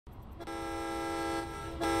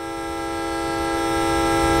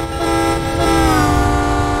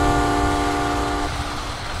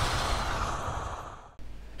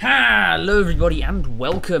Hello everybody and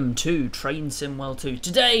welcome to Train Sim World 2.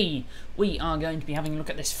 Today we are going to be having a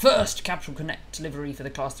look at this first Capital Connect delivery for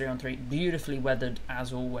the Class 3 on 3. Beautifully weathered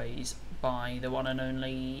as always by the one and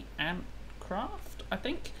only Antcraft, I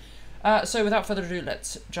think. So without further ado,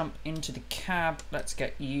 let's jump into the cab. Let's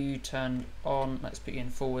get you turned on. Let's put you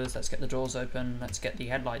in forwards. Let's get the doors open. Let's get the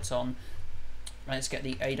headlights on. Let's get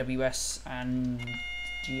the AWS and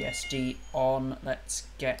GSD on. Let's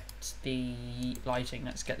get the lighting.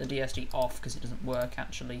 Let's get the DSD off because it doesn't work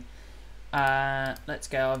actually. Let's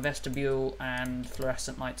get our vestibule and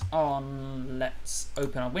fluorescent lights on. Let's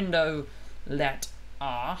open our window. Let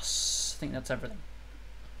us. I think that's everything.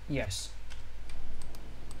 Yes.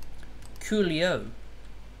 Coolio.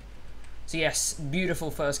 So yes,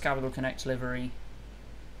 beautiful first Capital Connect delivery.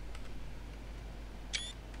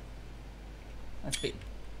 That's a bit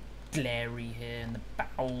glary here in the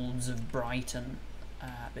bowels of Brighton,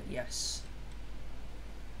 but yes.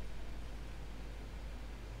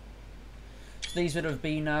 So these would have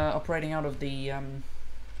been operating out of the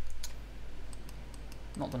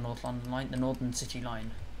not the North London line, the Northern City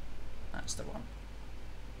line. That's the one.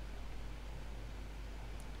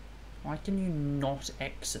 Why can you not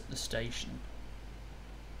exit the station?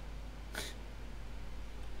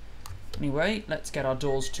 Anyway, let's get our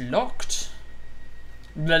doors to locked.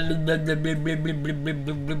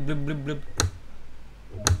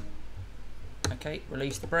 Okay,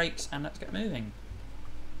 release the brakes and let's get moving.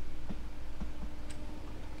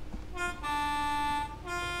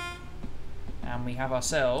 And we have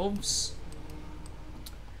ourselves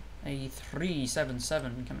a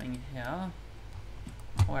 377 coming here.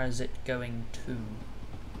 Where is it going to?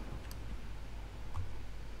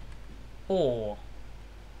 Or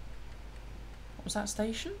what was that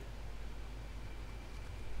station?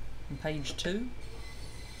 On page 2.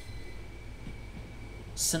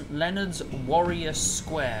 St Leonard's Warrior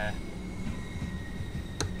Square.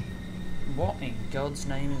 What in God's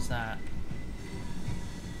name is that?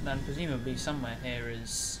 Then presumably somewhere here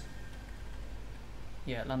is,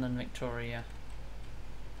 yeah, London Victoria.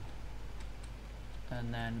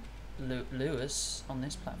 And then Lewis on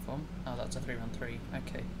this platform. Oh, that's a 313.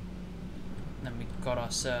 Okay. And then we've got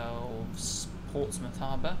ourselves Portsmouth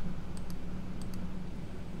Harbour.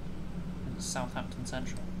 Southampton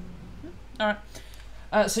Central. Alright.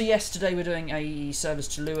 So yes, today we're doing a service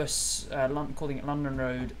to Lewis, calling it London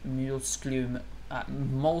Road, Molescombe,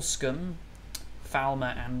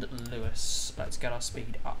 Falmer and Lewis. Let's get our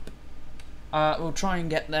speed up. We'll try and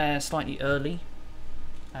get there slightly early.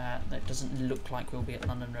 That doesn't look like we'll be at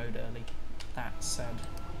London Road early. That said.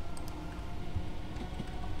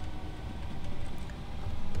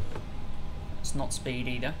 It's not speed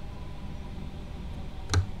either.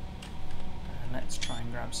 Let's try and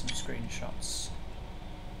grab some screenshots.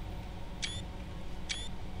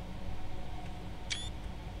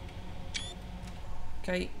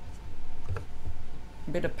 Okay. A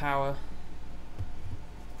bit of power.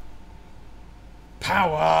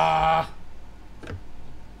 Power!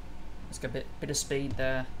 Let's go a bit of speed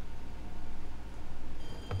there.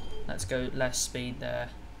 Let's go less speed there.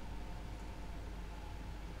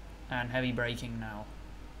 And heavy braking now.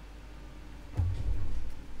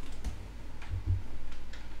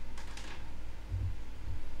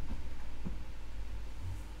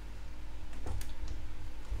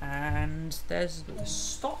 And there's the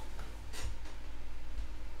stop.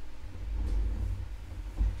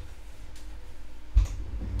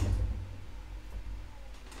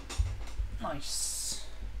 Nice.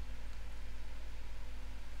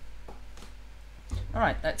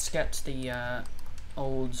 Alright, let's get the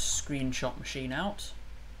old screenshot machine out.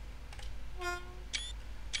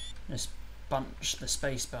 Just bunch the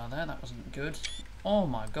spacebar there, that wasn't good. Oh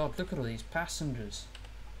my god, look at all these passengers.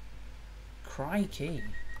 Crikey.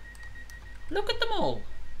 Look at them all!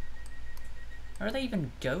 Where are they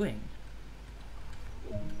even going?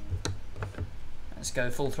 Let's go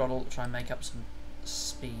full throttle, try and make up some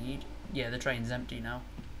speed. Yeah, the train's empty now.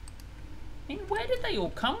 I mean, where did they all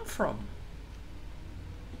come from?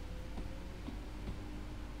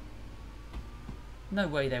 No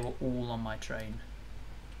way they were all on my train.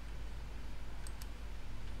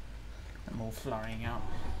 I'm all flying out.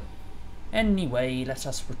 Anyway, let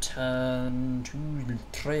us return to the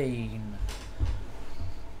train.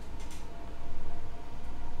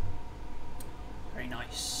 Very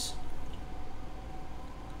nice.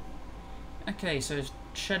 Okay, so it's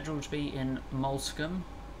scheduled to be in Molescombe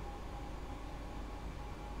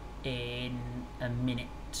in a minute.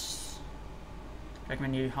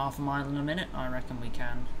 Recommend you half a mile in a minute? I reckon we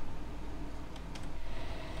can.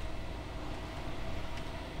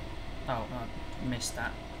 Oh, I missed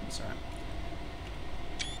that. That's alright.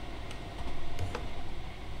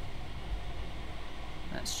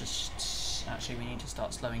 Let's just... Actually, we need to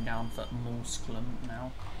start slowing down for Molsklum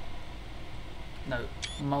now. No,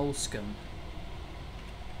 Molskum.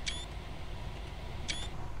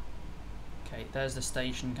 Okay, there's the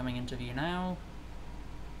station coming into view now.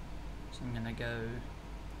 So I'm going to go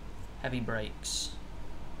heavy brakes.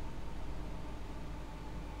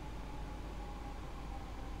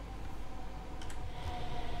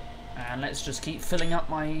 And let's just keep filling up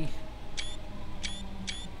my...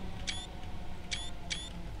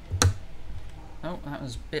 Oh, that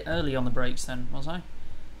was a bit early on the brakes then, was I?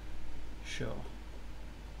 Sure.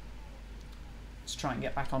 Let's try and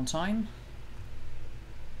get back on time.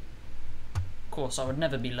 Of course, I would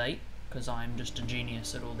never be late, because I'm just a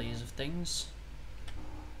genius at all these things.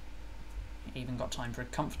 Even got time for a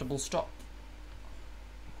comfortable stop.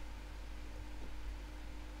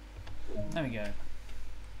 There we go.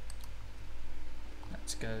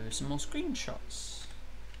 Let's go some more screenshots.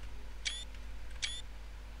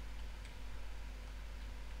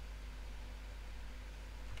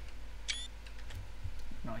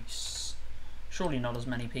 Nice. Surely not as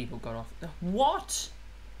many people got off. What?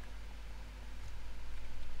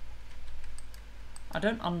 I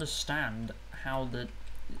don't understand how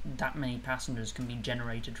that many passengers can be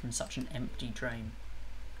generated from such an empty train.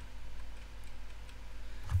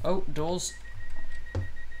 Oh, doors.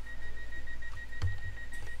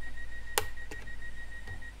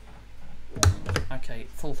 Okay,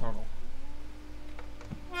 full throttle.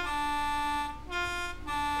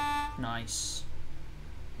 Nice.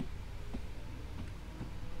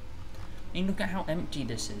 And look at how empty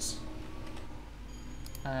this is.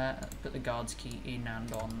 Put the guards key in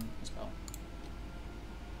and on as well.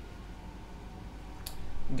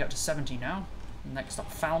 We can get up to 70 now. Next up,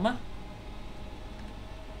 Falmer.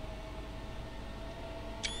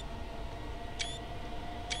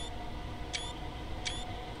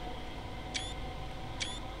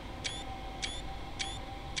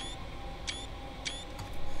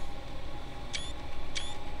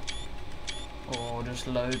 Or just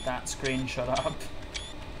load that screenshot up.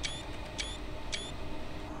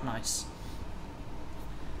 Nice.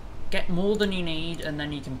 Get more than you need and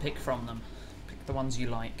then you can pick from them. Pick the ones you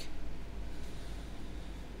like.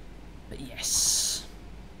 But yes.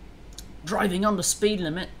 Driving on the speed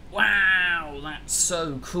limit. Wow, that's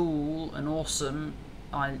so cool and awesome.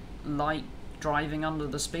 I like driving under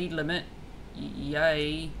the speed limit.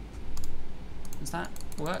 Yay. Does that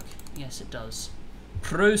work? Yes, it does.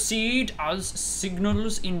 Proceed as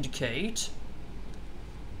signals indicate.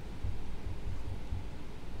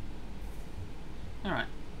 Alright.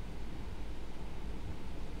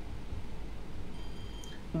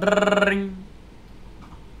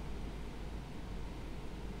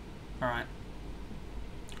 Alright.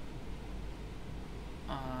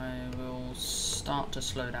 I will start to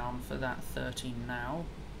slow down for that 13 now.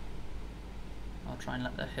 I'll try and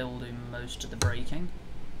let the hill do most of the braking.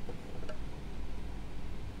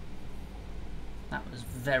 That was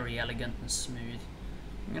very elegant and smooth.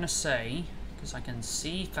 I'm going to say, because I can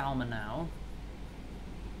see Falmer now,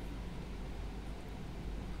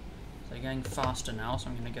 so going faster now, so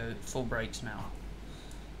I'm going to go full brakes now.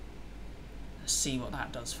 Let's see what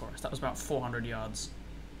that does for us. That was about 400 yards.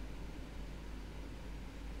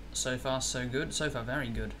 So far, so good. So far, very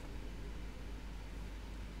good.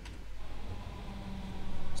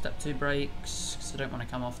 Step 2 brakes, because I don't want to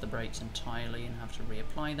come off the brakes entirely and have to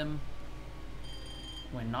reapply them.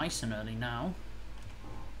 We're nice and early now.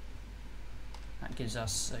 That gives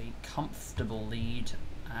us a comfortable lead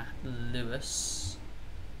at Lewis,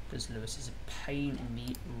 because Lewis is a pain in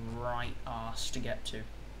the right arse to get to.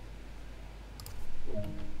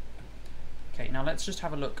 Okay, now let's just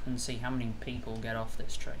have a look and see how many people get off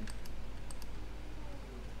this train.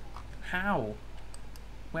 How?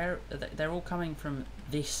 Where are they? They're all coming from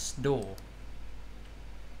this door.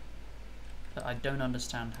 But I don't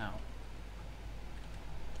understand how.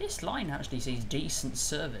 This line actually sees decent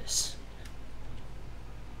service.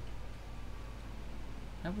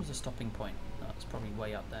 That was a stopping point. That's probably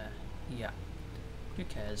way up there. Yeah. Who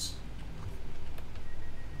cares?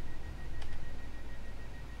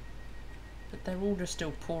 But they're all just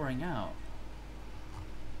still pouring out.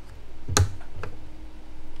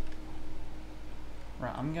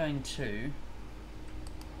 Right, I'm going to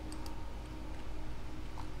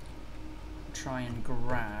try and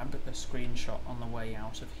grab a screenshot on the way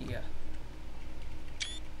out of here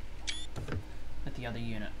at the other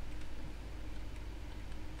unit.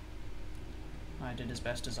 I did as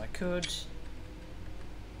best as I could,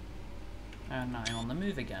 and now I'm on the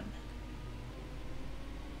move again.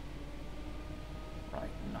 Right,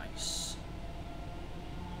 nice.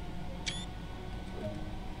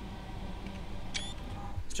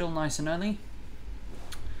 still nice and early.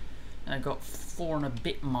 I've got 4 and a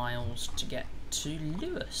bit miles to get to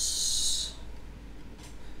Lewis,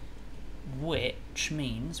 which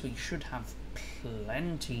means we should have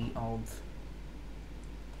plenty of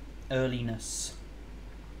earliness.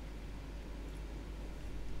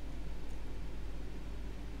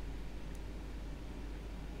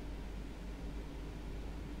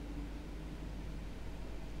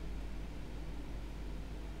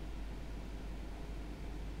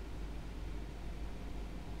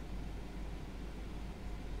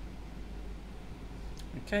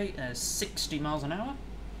 Okay, there's 60 miles an hour.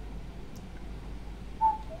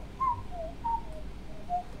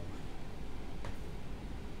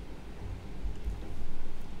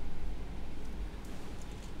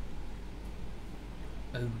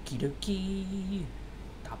 Okie dokie.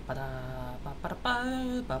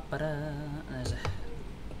 There's a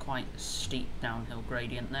quite steep downhill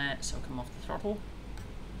gradient there, so I'll come off the throttle.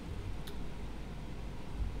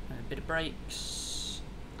 A bit of brakes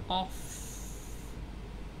off.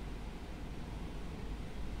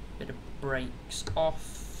 Bit of brakes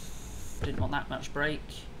off. Didn't want that much brake.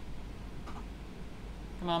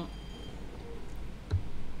 Come on.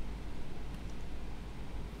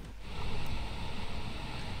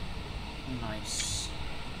 Nice.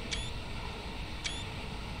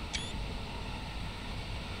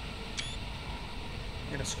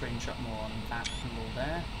 Get a screenshot more on that angle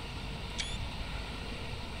there.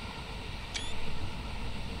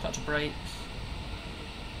 Touch a brake.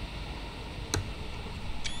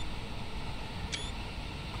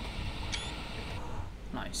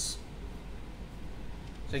 Nice.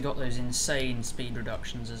 So we got those insane speed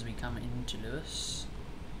reductions as we come into Lewis.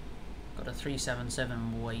 Got a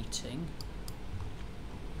 377 waiting.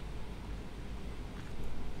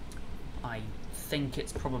 I think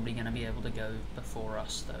it's probably going to be able to go before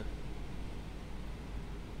us though.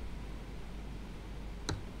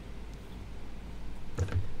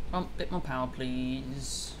 Oh, bit more power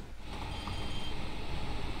please.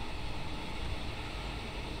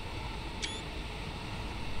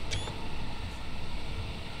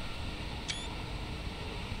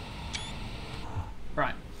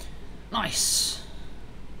 Right, nice.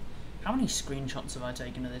 How many screenshots have I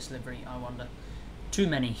taken of this livery, I wonder? Too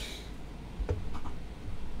many.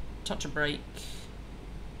 Touch a brake.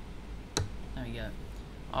 There we go.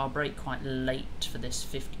 I'll brake quite late for this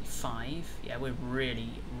 55. Yeah, we're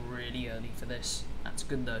really, really early for this. That's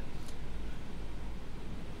good though.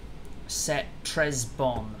 Set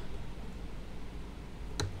Tresbon.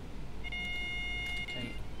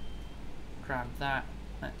 Okay, grab that.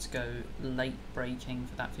 Let's go late braking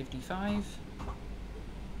for that 55.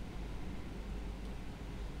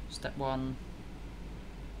 Step 1.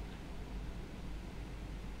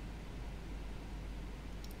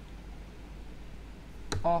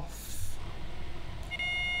 Off.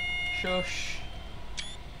 Shush.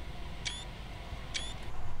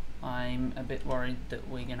 I'm a bit worried that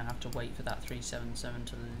we're going to have to wait for that 377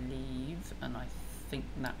 to leave, and I think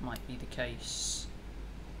that might be the case.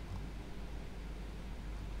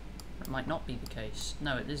 It might not be the case.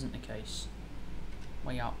 No, it isn't the case.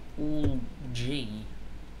 We are all G.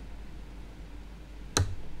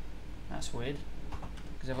 That's weird.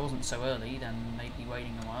 Because if it wasn't so early, then they'd be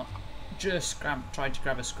waiting a while. Just tried to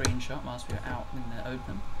grab a screenshot whilst we were out in the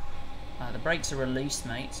open. The brakes are released,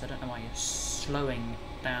 mate, so I don't know why you're slowing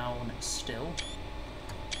down still.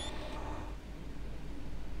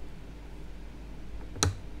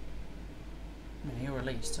 No, you're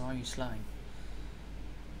released, so why are you slowing?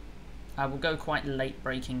 I will go quite late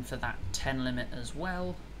braking for that 10 limit as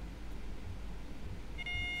well.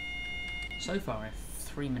 So far,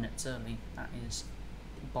 3 minutes early. That is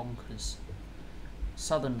bonkers.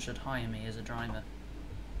 Southern should hire me as a driver.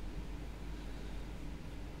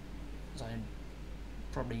 Because I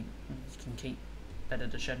probably can keep better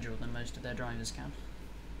the schedule than most of their drivers can.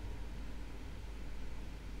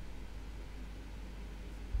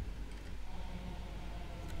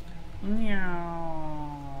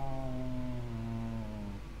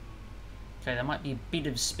 Okay, there might be a bit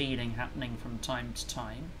of speeding happening from time to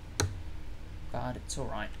time, but it's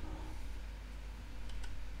alright.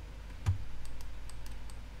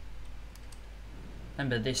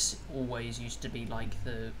 Remember, this always used to be like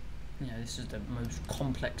the, you know, this is the most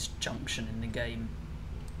complex junction in the game.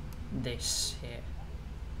 This here.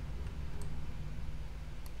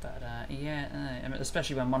 But yeah,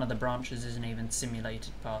 especially when one of the branches isn't even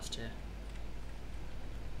simulated past here.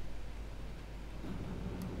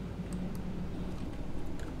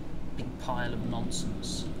 Big pile of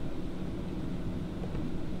nonsense.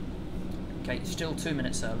 Okay, still 2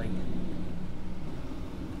 minutes early.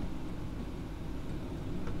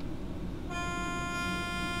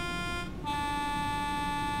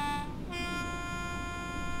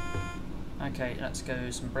 Okay, let's go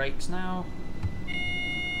some breaks now.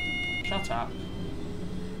 Shut up.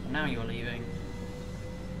 And now you're leaving.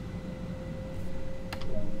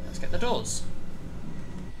 Let's get the doors.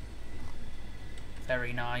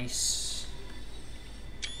 Very nice.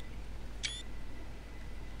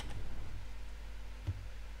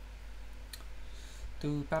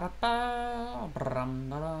 Do ba ba bram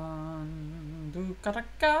baran do ka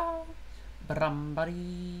bram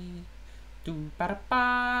bari do ba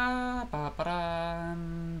ba ba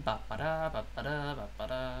baran ba ba da ba ba da ba ba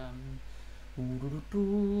da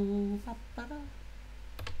ba ba da.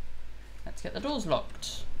 Let's get the doors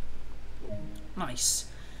locked. Nice.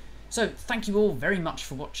 So thank you all very much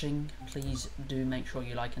for watching. Please do make sure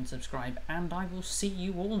you like and subscribe, and I will see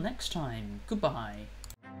you all next time. Goodbye.